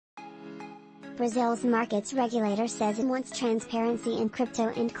Brazil's markets regulator says it wants transparency in crypto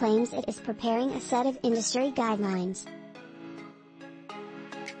and claims it is preparing a set of industry guidelines.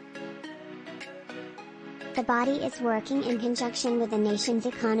 The body is working in conjunction with the nation's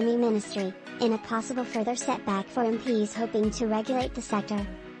Economy Ministry, in a possible further setback for MPs hoping to regulate the sector.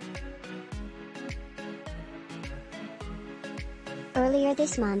 Earlier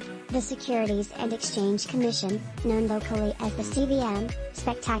this month, the Securities and Exchange Commission, known locally as the CVM,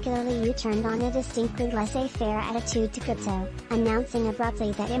 spectacularly U-turned on a distinctly laissez-faire attitude to crypto, announcing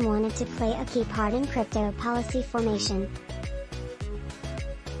abruptly that it wanted to play a key part in crypto policy formation.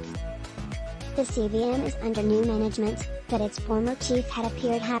 The CVM is under new management, but its former chief had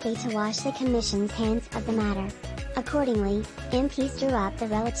appeared happy to wash the Commission's hands of the matter. Accordingly, MPs drew up the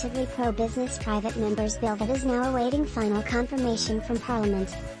relatively pro-business private members' bill that is now awaiting final confirmation from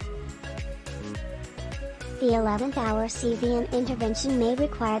Parliament. The 11th-hour CVM intervention may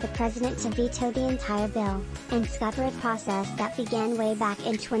require the President to veto the entire bill, and scupper a process that began way back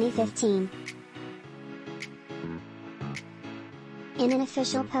in 2015. In an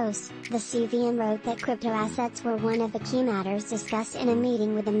official post, the CVM wrote that cryptoassets were one of the key matters discussed in a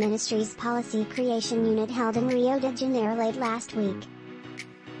meeting with the ministry's policy creation unit held in Rio de Janeiro late last week.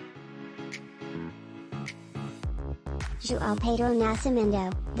 Joao Pedro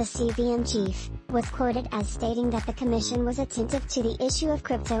Nascimento, the CVM chief, was quoted as stating that the Commission was attentive to the issue of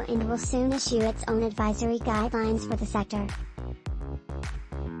crypto and will soon issue its own advisory guidelines for the sector.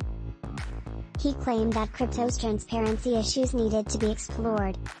 He claimed that crypto's transparency issues needed to be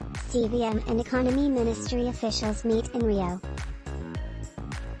explored. CVM and Economy Ministry officials meet in Rio.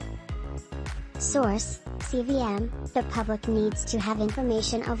 Source: CVM. The public needs to have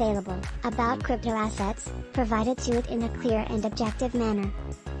information available about cryptoassets, provided to it in a clear and objective manner.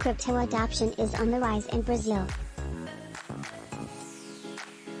 Crypto adoption is on the rise in Brazil.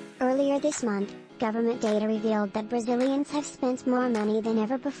 Earlier this month, government data revealed that Brazilians have spent more money than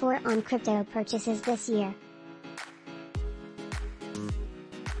ever before on crypto purchases this year.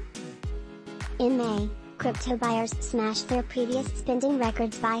 In May, crypto buyers smashed their previous spending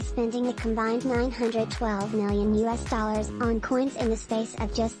records by spending a combined $912 million on coins in the space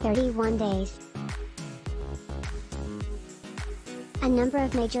of just 31 days. A number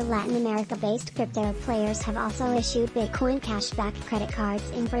of major Latin America-based crypto players have also issued Bitcoin cashback credit cards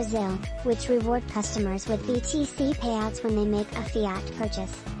in Brazil, which reward customers with BTC payouts when they make a fiat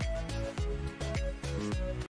purchase.